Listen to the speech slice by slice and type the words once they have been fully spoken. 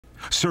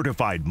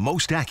certified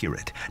most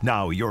accurate.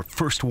 Now your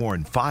First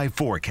Warn 5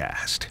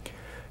 forecast.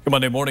 Good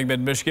Monday morning,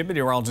 Mid-Michigan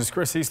meteorologist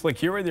Chris Eastlick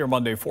here with your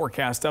Monday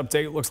forecast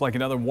update. Looks like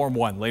another warm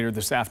one later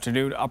this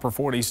afternoon, upper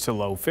 40s to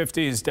low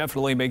 50s.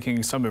 Definitely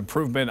making some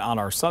improvement on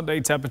our Sunday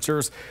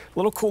temperatures. A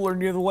little cooler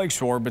near the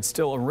lakeshore, but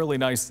still a really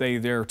nice day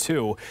there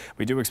too.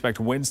 We do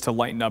expect winds to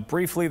lighten up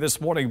briefly this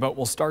morning, but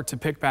will start to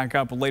pick back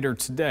up later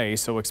today.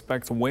 So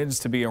expect winds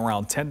to be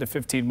around 10 to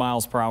 15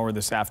 miles per hour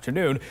this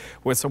afternoon,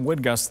 with some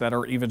wind gusts that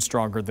are even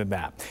stronger than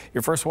that.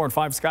 Your First Warn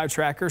 5 sky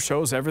tracker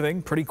shows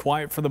everything pretty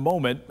quiet for the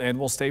moment, and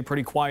will stay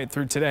pretty quiet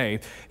through today.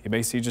 You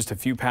may see just a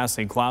few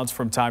passing clouds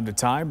from time to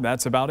time.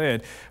 That's about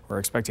it. We're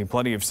expecting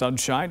plenty of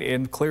sunshine,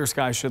 and clear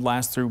skies should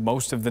last through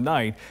most of the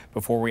night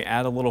before we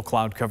add a little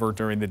cloud cover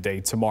during the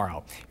day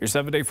tomorrow. Your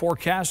 7-day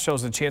forecast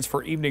shows a chance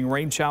for evening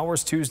rain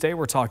showers Tuesday.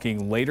 We're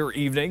talking later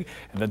evening,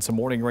 and then some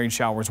morning rain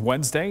showers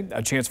Wednesday.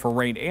 A chance for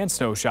rain and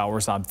snow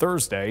showers on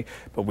Thursday,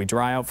 but we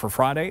dry out for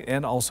Friday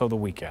and also the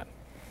weekend.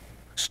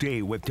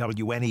 Stay with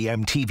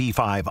WNEM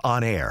TV5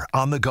 on air,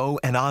 on the go,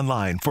 and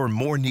online for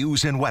more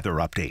news and weather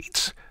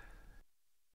updates.